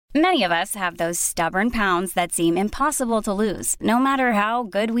Many of us have those stubborn pounds that seem impossible to lose, no matter how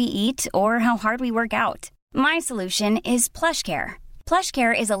good we eat or how hard we work out. My solution is PlushCare.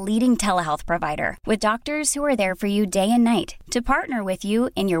 PlushCare is a leading telehealth provider with doctors who are there for you day and night to partner with you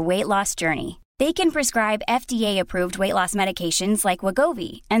in your weight loss journey. They can prescribe FDA-approved weight loss medications like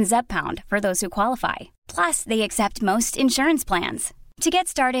Wegovy and Zepbound for those who qualify. Plus, they accept most insurance plans. To get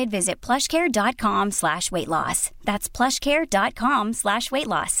started, visit plushcare.com/weightloss. That's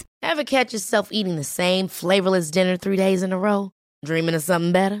plushcare.com/weightloss. Ever catch yourself eating the same flavorless dinner 3 days in a row? Dreaming of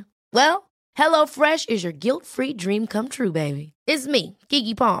something better? Well, HelloFresh is your guilt-free dream come true, baby. It's me,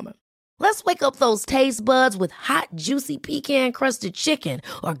 Keke Palmer. Let's wake up those taste buds with hot, juicy pecan-crusted chicken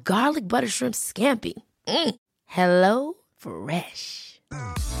or garlic butter shrimp scampi. Hello Fresh.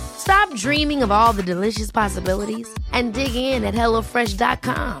 Stop dreaming of all the delicious possibilities and dig in at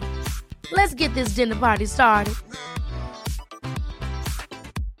HelloFresh.com. Let's get this dinner party started.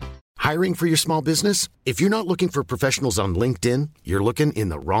 Hiring for your small business? If you're not looking for professionals on LinkedIn, you're looking in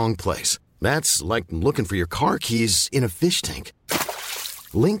the wrong place. That's like looking for your car keys in a fish tank.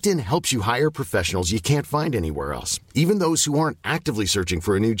 LinkedIn helps you hire professionals you can't find anywhere else, even those who aren't actively searching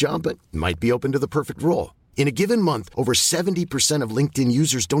for a new job but might be open to the perfect role. In a given month, over 70% of LinkedIn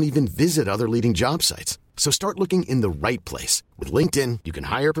users don't even visit other leading job sites. So start looking in the right place. With LinkedIn, you can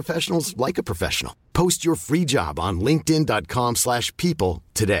hire professionals like a professional. Post your free job on linkedin.com/people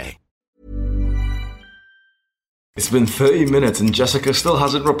today. It's been 30 minutes and Jessica still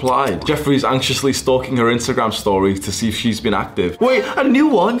hasn't replied. Jeffrey's anxiously stalking her Instagram stories to see if she's been active. Wait, a new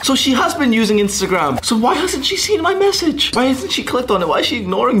one? So she has been using Instagram. So why hasn't she seen my message? Why hasn't she clicked on it? Why is she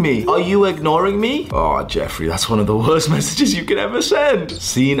ignoring me? Are you ignoring me? Oh, Jeffrey, that's one of the worst messages you can ever send.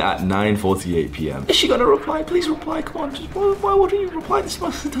 Seen at 9:48 p.m. Is she gonna reply? Please reply, come on. Why wouldn't you reply? This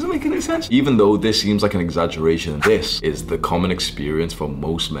doesn't make any sense. Even though this seems like an exaggeration, this is the common experience for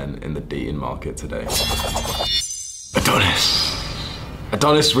most men in the dating market today.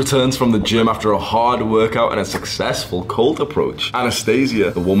 Adonis returns from the gym after a hard workout and a successful cold approach.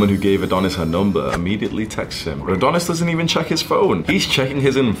 Anastasia, the woman who gave Adonis her number, immediately texts him. But Adonis doesn't even check his phone. He's checking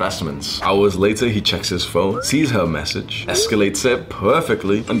his investments. Hours later, he checks his phone, sees her message, escalates it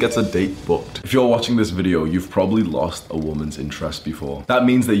perfectly, and gets a date booked. If you're watching this video, you've probably lost a woman's interest before. That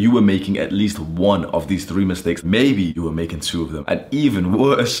means that you were making at least one of these 3 mistakes. Maybe you were making 2 of them. And even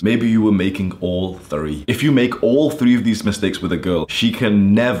worse, maybe you were making all 3. If you make all 3 of these mistakes with a girl, she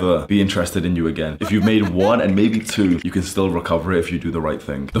can never be interested in you again. If you've made 1 and maybe 2, you can still recover it if you do the right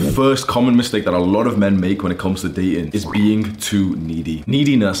thing. The first common mistake that a lot of men make when it comes to dating is being too needy.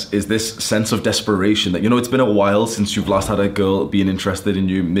 Neediness is this sense of desperation that, it's been a while since you've last had a girl being interested in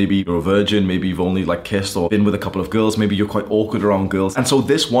you. Maybe you're a virgin, maybe you've only kissed or been with a couple of girls, maybe you're quite awkward around girls. And so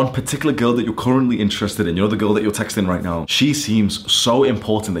this one particular girl that you're currently interested in, the girl that you're texting right now, she seems so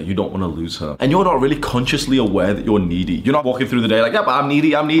important that you don't want to lose her. And you're not really consciously aware that you're needy. You're not walking through the day like, yeah, but I'm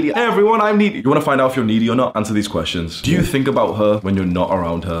needy. Hey everyone, I'm needy. You want to find out if you're needy or not? Answer these questions. Do you think about her when you're not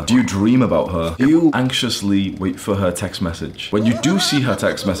around her? Do you dream about her? Do you anxiously wait for her text message? When you do see her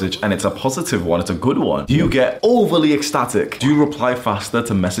text message and it's a positive one, it's a good one, do you get overly ecstatic? Do you reply faster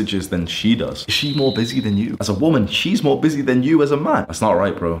to messages than she does? Is she more busy than you? As a woman, she's more busy than you as a man. That's not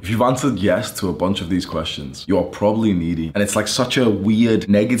right, bro. If you've answered yes to a bunch of these questions, you are probably needy. And it's such a weird,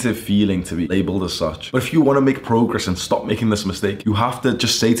 negative feeling to be labeled as such. But if you want to make progress and stop making this mistake, you have to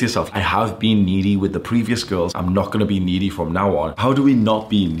just say to yourself, I have been needy with the previous girls. I'm not going to be needy from now on. How do we not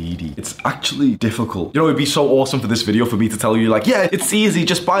be needy? It's actually difficult. It'd be so awesome for this video for me to tell you yeah, it's easy.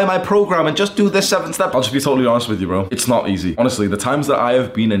 Just buy my program and just do this 7 step. I'll just be totally honest with you, bro. It's not easy. Honestly, the times that I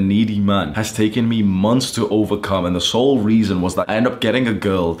have been a needy man has taken me months to overcome. And the sole reason was that I end up getting a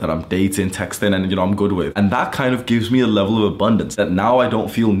girl that I'm dating, texting, and I'm good with. And that kind of gives me a level of abundance that now I don't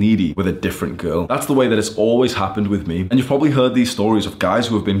feel needy with a different girl. That's the way that it's always happened with me. And you've probably heard these stories of guys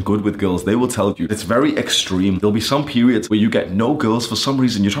who have been good with girls. They will tell you it's very extreme. There'll be some periods where you get no girls for some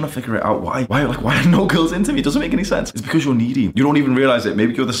reason. You're trying to figure it out. Why are no girls into me? It doesn't make any sense. It's because you're needy. You don't even realize it.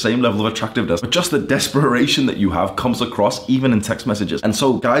 Maybe you're the same level of attractiveness, but just the desperation that you have comes across even in text messages. And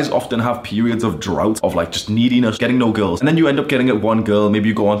so guys often have periods of drought, of just neediness, getting no girls. And then you end up getting at one girl. Maybe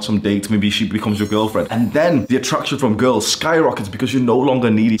you go on some dates. Maybe she becomes your girlfriend. And then the attraction from girls skyrockets because you're no longer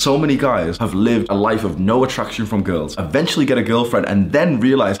needy. So many guys have lived a life of no attraction from girls, eventually get a girlfriend, girlfriend and then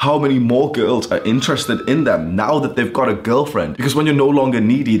realize how many more girls are interested in them now that they've got a girlfriend. Because when you're no longer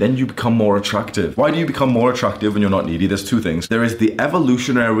needy, then you become more attractive. Why do you become more attractive when you're not needy? There's two things. There is the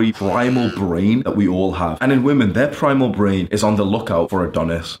evolutionary primal brain that we all have. And in women, their primal brain is on the lookout for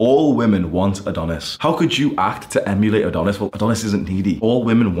Adonis. All women want Adonis. How could you act to emulate Adonis? Well, Adonis isn't needy. All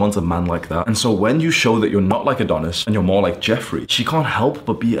women want a man like that. And so when you show that you're not like Adonis and you're more like Jeffrey, she can't help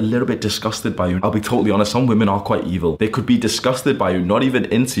but be a little bit disgusted by you. I'll be totally honest, some women are quite evil. They could be disgusted by you, not even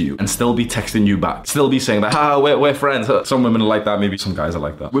into you, and still be texting you back. Still be saying that, we're friends. Some women are like that, maybe some guys are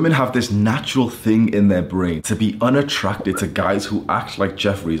like that. Women have this natural thing in their brain to be unattracted to guys who act like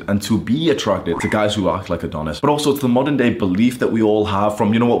Jeffries and to be attracted to guys who act like Adonis. But also to the modern day belief that we all have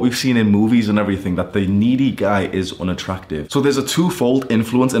from, what we've seen in movies and everything, that the needy guy is unattractive. So there's a twofold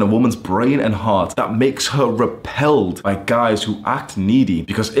influence in a woman's brain and heart that makes her repelled by guys who act needy.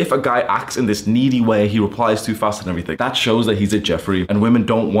 Because if a guy acts in this needy way, he replies too fast and everything, that shows that he's a Jeffrey, and women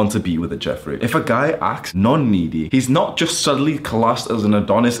don't want to be with a Jeffrey. If a guy acts non-needy, he's not just suddenly classed as an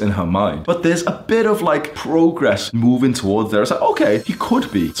Adonis in her mind, but there's a bit of like progress moving towards there. It's like, okay, he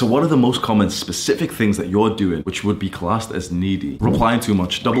could be. So what are the most common specific things that you're doing which would be classed as needy? Replying too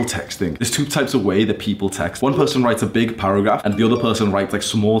much, double texting. There's two types of way that people text. One person writes a big paragraph and the other person writes like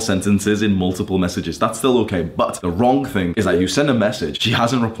small sentences in multiple messages. That's still okay, but the wrong thing is that you send a message, she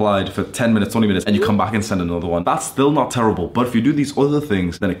hasn't replied for 10 minutes, 20 minutes, and you come back and send another one. That's still not terrible, but if you do these other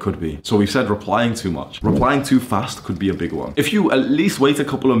things, then it could be. So we've said replying too much. Replying too fast could be a big one. If you at least wait a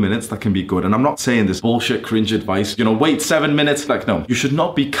couple of minutes, that can be good. And I'm not saying this bullshit cringe advice, wait 7 minutes. Like, no, you should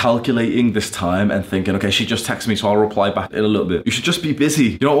not be calculating this time and thinking, okay, she just texted me, so I'll reply back in a little bit. You should just be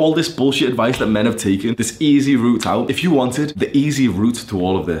busy. All this bullshit advice that men have taken, this easy route out. If you wanted the easy route to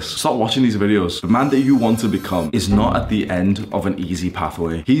all of this, stop watching these videos. The man that you want to become is not at the end of an easy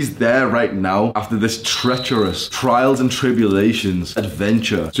pathway. He's there right now after this treacherous trials and tribulations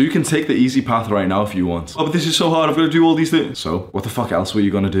adventure. So you can take the easy path right now if you want. Oh, but this is so hard, I've got to do all these things. So what the fuck else were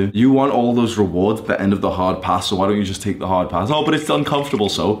you gonna do? You want all those rewards at the end of the hard path, so why don't you just take the hard path? Oh, but it's uncomfortable.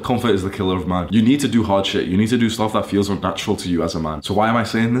 So comfort is the killer of man. You need to do hard shit. You need to do stuff that feels natural to you as a man. So why am I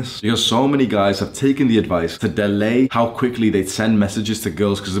saying this? Because so many guys have taken the advice to delay how quickly they send messages to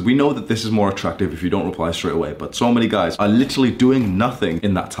girls, because we know that this is more attractive if you don't reply straight away. But so many guys are literally doing nothing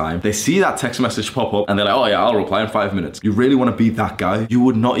in that time. They see that text message pop up and they're like, oh yeah, I'll reply in 5 minutes. You really want to be that guy? You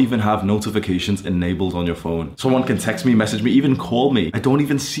would not even have notifications enabled on your phone. Someone can text me, message me, even call me. I don't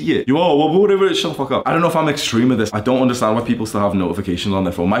even see it. Whatever it is, shut the fuck up. I don't know if I'm extreme with this. I don't understand why people still have notifications on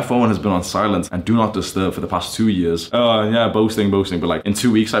their phone. My phone has been on silent and do not disturb for the past 2 years. Yeah, boasting. But like in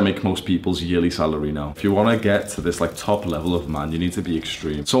 2 weeks, I make most people's yearly salary now. If you want to get to this like top level of man, you need to be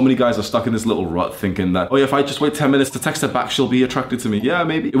extreme. So many guys are stuck in this little rut thinking that, oh yeah, if I just wait 10 minutes to text her back, she'll be attracted to me. Yeah,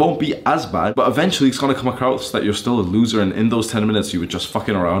 maybe. It won't be as bad, but eventually it's going to come across that you're still a loser, and in those 10 minutes you were just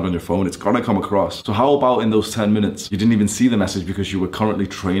fucking around on your phone. It's going to come across. So how about in those 10 minutes, you didn't even see the message because you were currently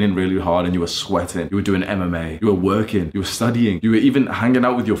training really hard and you were sweating. You were doing MMA. You were working. You were studying. You were even hanging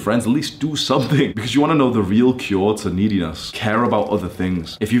out with your friends. At least do something, because you want to know the real cure to neediness. Care about other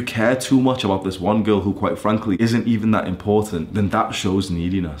things. If you care too much about this one girl who quite frankly isn't even that important, then that shows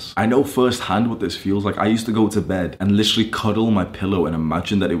neediness. I know firsthand what this feels like. I used to go to bed and literally cuddle my pillow and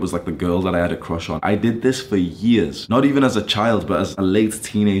imagine that it was like the girl that I had a crush on. I did this for years, not even as a child, but as a late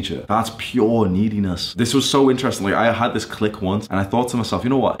teenager. That's pure neediness. This was so interesting. Like, I had this click once and I thought to myself, you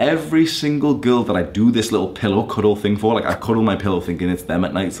know what? Every single girl that I do this little pillow cuddle thing for, like I cuddle my pillow thinking it's them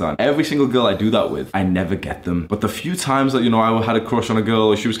at night time. Every single girl I do that with, I never get them. But the few times that, I had a crush on a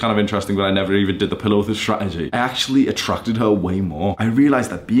girl, she was kind of interesting, but I never even did the pillow with a strategy, I actually attracted her way more. I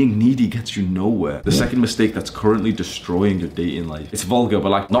realized that being needy gets you nowhere. The second mistake that's currently destroying your dating life. It's vulgar, but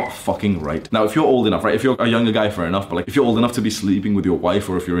like not fucking right. Now, if you're old enough, right? If you're a younger guy, fair enough, but like if you're old enough to be sleeping with your wife,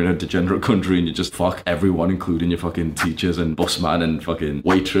 or if you're in a degenerate country and you just fuck everyone, including your fucking teachers and busman and fucking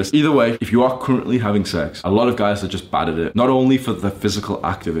waitress. Either way, if you are currently having sex, a lot of guys are just bad at it. Not only for the physical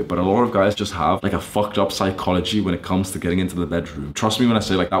act of it, but a lot of guys just have like a fucked up psychology when it comes to getting into the bedroom. Trust me when I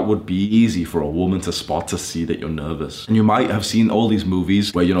say like that would be easy for a woman to spot, to see that you're nervous. And you might have seen all these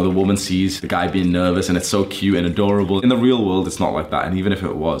movies where, the woman sees the guy being nervous and it's so cute and adorable. In the real world, it's not like that. And even if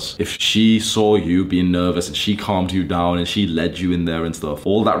it was, if she saw you being nervous and she calmed you down and she led you in there and stuff,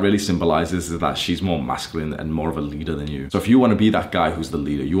 all that really symbolizes is that she's more masculine and more of a leader than you. So if you want to be that guy who's the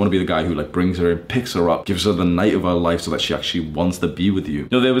leader, you want to be the guy who like brings her in, picks her up, gives her the night of her life so that she actually wants to be with you.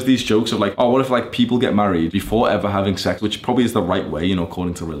 There was these jokes of like, oh, what if like people get married before ever having sex, which probably is the right way,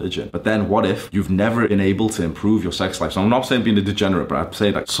 according to religion. But then what if you've never been able to improve your sex life? So I'm not saying being a degenerate, but I'd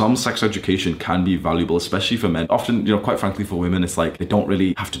say that some sex education can be valuable, especially for men. Often, quite frankly, for women, it's like they don't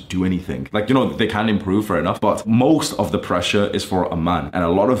really have to do anything. Like, they can improve, fair enough, but most most of the pressure is for a man. And a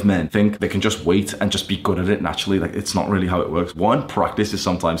lot of men think they can just wait and just be good at it naturally. Like, it's not really how it works. One, practice is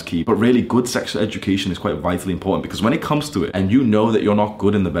sometimes key, but really good sexual education is quite vitally important, because when it comes to it and you know that you're not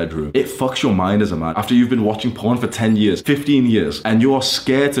good in the bedroom, it fucks your mind as a man. After you've been watching porn for 10 years, 15 years, and you're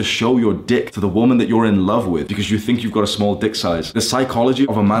scared to show your dick to the woman that you're in love with because you think you've got a small dick size. The psychology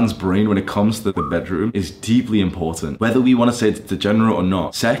of a man's brain when it comes to the bedroom is deeply important. Whether we want to say it's degenerate or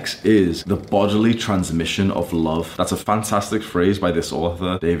not, sex is the bodily transmission of love. That's a fantastic phrase by this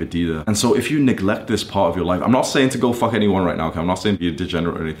author, David Dida. And so if you neglect this part of your life, I'm not saying to go fuck anyone right now, okay? I'm not saying be a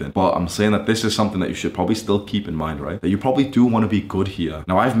degenerate or anything, but I'm saying that this is something that you should probably still keep in mind, right? That you probably do want to be good here.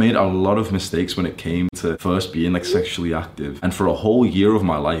 Now, I've made a lot of mistakes when it came to first being like sexually active, and for a whole year of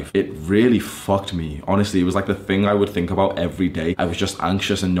my life, it really fucked me. Honestly, it was like the thing I would think about every day. I was just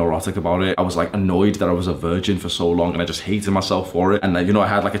anxious and neurotic about it. I was like annoyed that I was a virgin for so long, and I just hated myself for it. And you know, I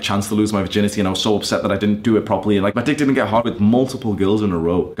had like a chance to lose my virginity, and I was so upset that I didn't do it properly, and like my dick didn't get hard with multiple girls in a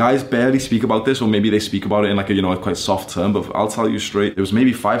row. Guys barely speak about this, or maybe they speak about it in like a, you know, a quite soft term, but I'll tell you straight, there was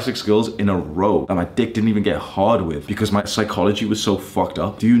maybe 5-6 girls in a row that my dick didn't even get hard with because my psychology was so fucked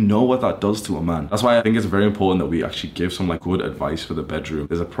up. Do you know what that does to a man? That's why I think it's very important that we actually give some like good advice for the bedroom.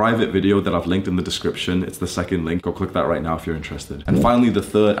 There's a private video that I've linked in the description. It's the second link. Go click that right now if you're interested. And finally, the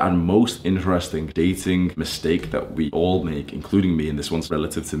third and most interesting dating mistake that we all make, including me, and this one's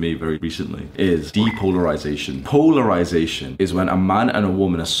relative to me very recently, is depolarization. Polarization is when a man and a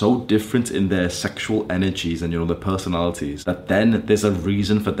woman are so different in their sexual energies and, you know, their personalities, that then there's a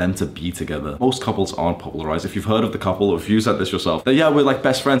reason for them to be together. Most couples aren't polarized. If you've heard of the couple, or if you said this yourself, that yeah, we're like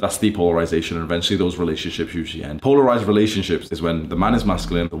best friends, that's depolarization, and eventually those relationships usually end. Polarized relationships is when the man is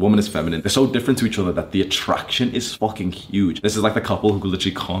masculine, the woman is feminine. They're so different to each other that the attraction is fucking huge. This is like the couple who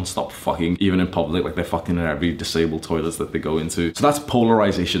literally can't stop fucking, even in public, like they're fucking in every disabled toilets that they go into. So that's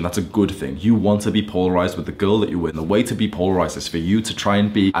polarization. That's a good thing. You want to be polarized with the girl that you're with. And the way to be polarized is for you to try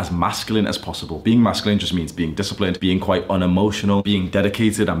and be as masculine as possible. Being masculine just means being disciplined, being quite unemotional, being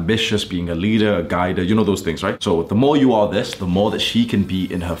dedicated, ambitious, being a leader, a guider, you know those things, right? So the more you are this, the more that she can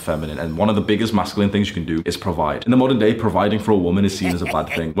be in her feminine. And one of the biggest masculine things you can do is provide. In the modern day, providing for a woman is seen as a bad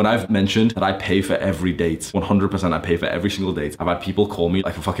thing. When I've mentioned that I pay for every date, 100% I pay for every single date, I've had people call me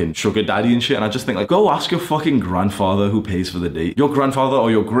like a fucking sugar daddy and shit, and I just think like, go ask your fucking grandfather who pays for the date. Your grandfather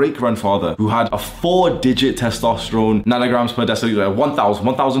or your great grandfather who had a 4-digit testosterone nanograms per deciliter,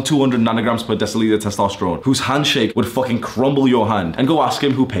 1,200 nanograms per deciliter testosterone, whose handshake would fucking crumble your hand, and go ask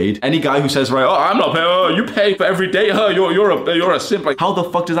him who paid. Any guy who says, right, oh, I'm not paying, oh, you pay for every date, you're a simp. Like, how the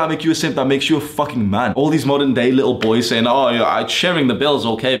fuck does that make you a simp? That makes you a fucking man. All these modern day little boys saying, oh, yeah, sharing the bill's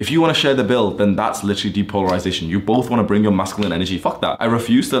okay. If you want to share the bill, then that's literally depolarization. You both want to bring your masculine energy. Fuck that. I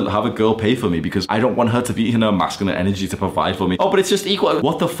refuse to have a girl pay for me because I don't want her to be in her masculine energy to provide for me. Oh, but it's just equal.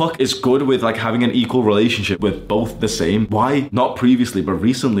 What the fuck is good with like having an equal relationship with both the same? Why not previously, but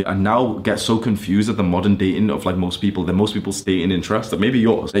recently? I now get so confused at the modern dating of like most people, that most people's dating interest, that maybe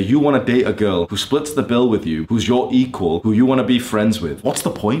yours, that you want to date a girl who splits the bill with you, who's your equal, who you want to be friends with. What's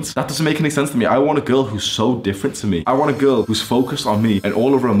the point? That doesn't make any sense to me. I want a girl who's so different to me. I want a girl who's focused on me and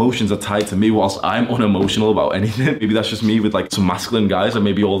all of her emotions are tied to me whilst I'm unemotional about anything. Maybe that's just me with like some masculine guys, or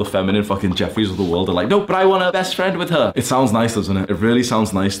maybe all the feminine fucking Jeffreys of the world are like, no, but I want a best friend with her. It sounds nice, doesn't it? It really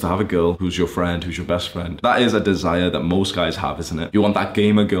sounds nice to have a girl who's your friend, who's your best friend. That is a desire that most guys have, isn't it? You want that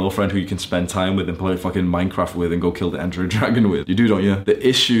gamer girlfriend who you can spend time with and play fucking Minecraft with and go kill the Ender Dragon with. You do, don't you? The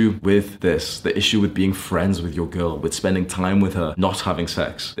issue with this, the issue with being friends with your girl, with spending time with her, not having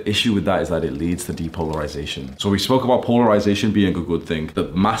sex, the issue with that is that it leads to depolarization. So we spoke about polarization being a good thing, the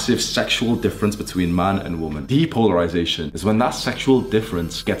massive sexual difference between man and woman. Depolarization is when that sexual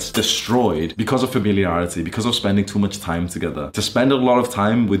difference gets destroyed because of familiarity, because of spending too much time together. To spend a lot of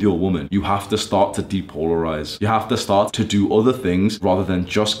time with your woman, you have to start to depolarize. You have to start to do other things rather than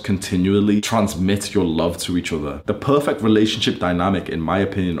just continually transmit your love to each other. The perfect relationship dynamic, in my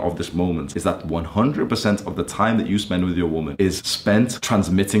opinion, of this moment is that 100% of the time that you spend with your woman is spent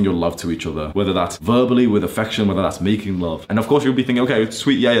transmitting your love to each other, whether that's verbally with affection, whether that's making love. And of course you'll be thinking, okay,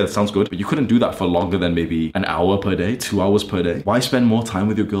 sweet, yeah, that sounds good, but you couldn't do that for longer than maybe an hour per day, 2 hours per day. Why spend more time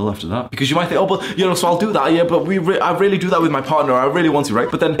with your girl after that? Because you might think, oh, but you know, so I'll do that, yeah, but I really do that with my partner, I really want to, right?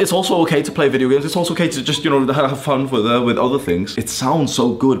 But then it's also okay to play video games, it's also okay to just, you know, have fun with other things. It sounds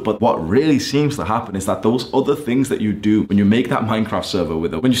so good, but what really seems to happen is that those other things that you do when you make that Minecraft server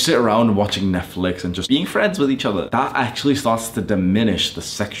with her, when you sit around watching Netflix and just being friends with each other, that actually starts to diminish the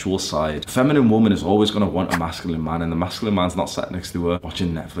sexual side. A feminine woman is always going to want a masculine man, and the masculine man's not sat next to her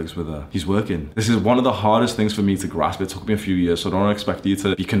watching Netflix with her. He's working. This is one of the hardest things for me to grasp. It took me a few years, so I don't expect you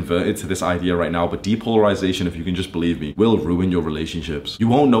to be converted to this idea right now, but depolarization, if you can just believe me, will ruin your relationships. You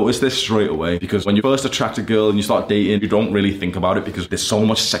won't notice this straight away because when you first attract a girl and you start dating, you don't really think about it because there's so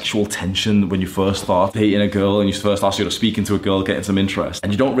much sexual tension when you first start dating a girl and you first start speaking to a girl, getting some interest.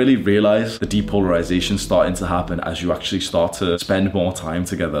 And you don't really realize the depolarization starting to happen as you actually start to spend more time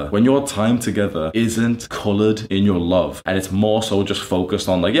together. When your time together isn't colored in your love and it's more so just focused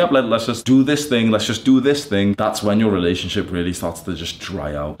on like, yeah, let's just do this thing, let's just do this thing, that's when your relationship really starts to just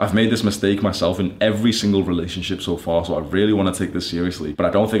dry out. I've made this mistake myself in every single relationship so far, so I really want to take this seriously, but I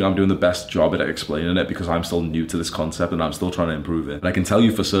don't think I'm doing the best job at explaining it because I'm still new to this concept and I'm still trying to improve it. And I can tell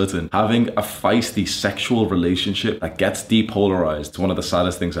you for certain, having a feisty sexual relationship that gets depolarized is one of the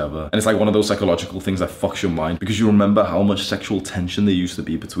saddest things ever. And it's like one of those psychological things that fucks your mind because you remember how much sexual tension there used to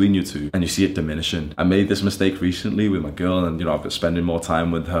be between you two and you see it diminishing. I made this mistake recently with my girl and I've been spending more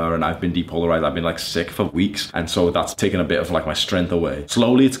time with her and I've been depolarized. I've been like sick for weeks and so that's taken a bit of like my strength away.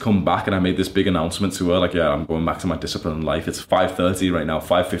 Slowly it's come back and I made this big announcement to her like, yeah, I'm going back to my discipline in life. It's 5:30 right now,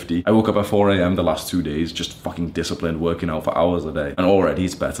 5:50. I woke up at 4 a.m. the last 2 days, just fucking disciplined, working out for hours a day. And already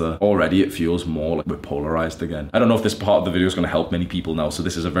it's better. Already it feels more like we're polarized again. I don't know if this part of the video is going to help many people now, so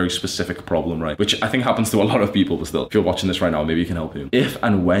this is a very specific problem, right? Which I think happens to a lot of people, but still, if you're watching this right now, maybe it can help you. If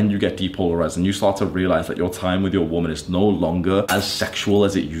and when you get depolarized and you start to realize that your time with your woman is no longer as sexual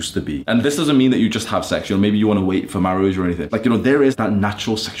as it used to be. And this doesn't mean that you just have sex, maybe you want to wait for marriage or anything. Like, there is that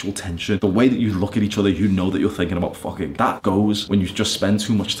natural sexual tension. The way that you look at each other, you know that you're thinking about fucking. That goes when you just spend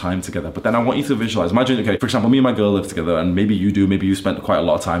too much time together. But then I want you to visualize, imagine, okay, for example, me and my girl live together and maybe you do, maybe you spent quite a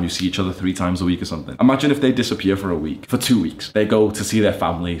lot of time, you see each other 3 times a week or something. Imagine if they disappear for a week, for 2 weeks. They go to see their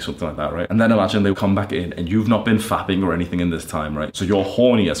family, something like that, right? And then imagine they come back in and you've not been fapping or anything in this time, right? So you're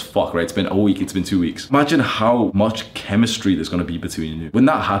horny as fuck, right? It's been a week, it's been 2 weeks. Imagine how much chemistry there's going to be between you. When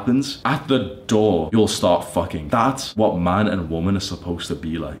that happens, at the door, you'll start fucking. That's what man and woman are supposed to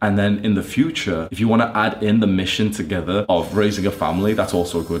be like. And then in the future, if you want to add in the mission together of raising a family, that's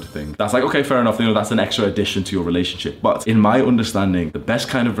also a good thing. That's like, okay, fair enough, that's an extra addition to your relationship. But in my understanding, the best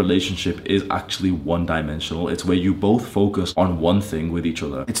kind of relationship is actually one-dimensional. It's where you both focus on one thing with each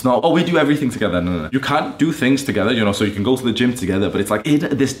other. It's not, oh, we do everything together. No. You can't do things together, so you can go to the gym together, but it's like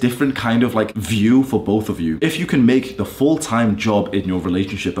in this different kind of like view for both of you. If you can make the full-time job in your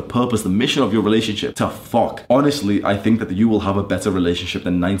relationship, the purpose, the mission of your relationship to fuck, honestly, I think that you will have a better relationship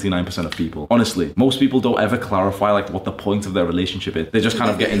than 99% of people. Honestly, most people don't ever clarify like what the point of their relationship is. They just kind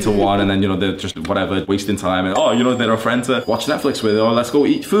of get into one and then, they're just whatever, wasting time and, they're a friend to watch Netflix with, or let's go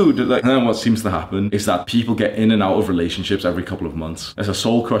eat food. Like, and then what seems to happen is that people get in and out of relationships every couple of months. It's a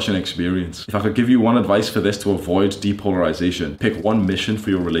soul-crushing experience. If I could give you one advice for this to avoid depolarization, pick one mission for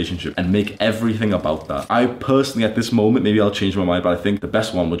your relationship and make everything about that. I personally, at this moment, maybe I'll change my mind, but I think the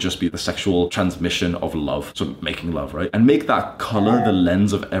best one would just be the sexual transmission of love. So making love, right? And make that color the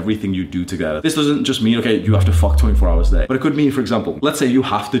lens of everything you do together. This doesn't just mean, okay, you have to fuck 24 hours a day, but it could mean, for example, let's say you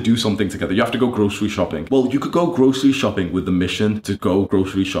have to do something together. You have to go grocery shopping. Well, you could go grocery shopping with the mission to go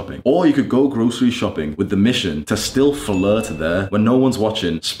grocery shopping. Or you could go grocery shopping with the mission to still flirt there when no one's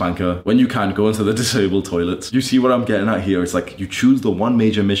watching, spanker, when you can't go into the disabled toilets. You see what I'm getting at here? It's like you choose the one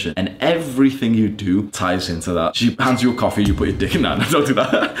major mission and everything you do ties into that. She hands you a coffee, you put your dick in that. Don't do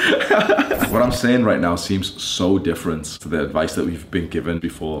that. What I'm saying right now seems so different to the advice that we've been given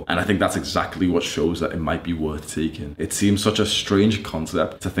before. And I think that's exactly what shows that it might be worth taking. It seems such a strange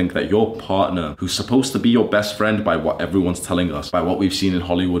concept to think that your partner, who's supposed to be your best friend by what everyone's telling us, by what we've seen in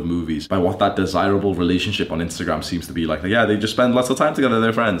Hollywood movies, by what that desirable relationship on Instagram seems to be like, yeah, they just spend lots of time together,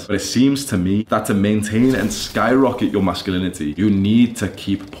 they're friends. But it seems to me that to maintain and skyrocket your masculinity, you need to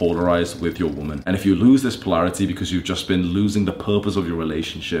keep polarized with your woman. And if you lose this polarity because you've just been losing the purpose of your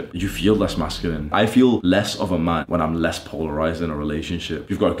relationship, you feel less masculine. I feel less of a man when I'm less polarized in a relationship.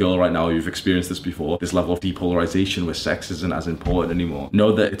 You've got a girl right now, you've experienced this before, this level of depolarization where sex isn't as important anymore.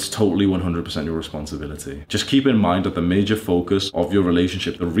 Know that it's totally 100% your responsibility. Just keep in mind that the major focus of your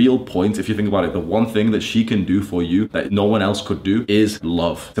relationship, the real point, if you think about it, the one thing that she can do for you that no one else could do is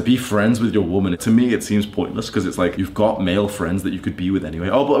love. To be friends with your woman, to me, it seems pointless because it's like you've got male friends that you could be with anyway.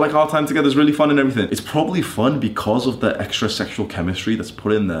 Oh, but like our time together is really fun and everything. It's probably fun because of the extra sexual chemistry that's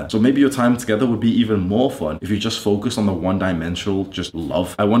put in there. So maybe your time together would be even more fun if you just focus on the one-dimensional, just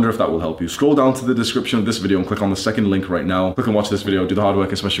love. I wonder if that will help you. Scroll down to the description of this video and click on the second link right now. Click and watch this video. Do the hard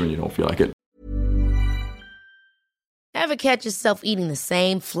work, especially when you don't feel like it. Ever catch yourself eating the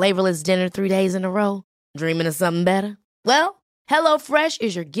same flavorless dinner 3 days in a row? Dreaming of something better? Well, HelloFresh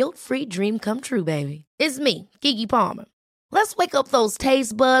is your guilt-free dream come true, baby. It's me, Keke Palmer. Let's wake up those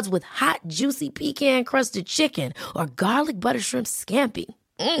taste buds with hot, juicy pecan-crusted chicken or garlic butter shrimp scampi.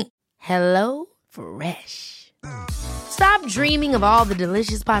 Hello Fresh. Stop dreaming of all the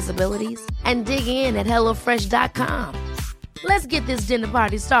delicious possibilities and dig in at HelloFresh.com. Let's get this dinner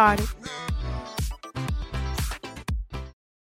party started.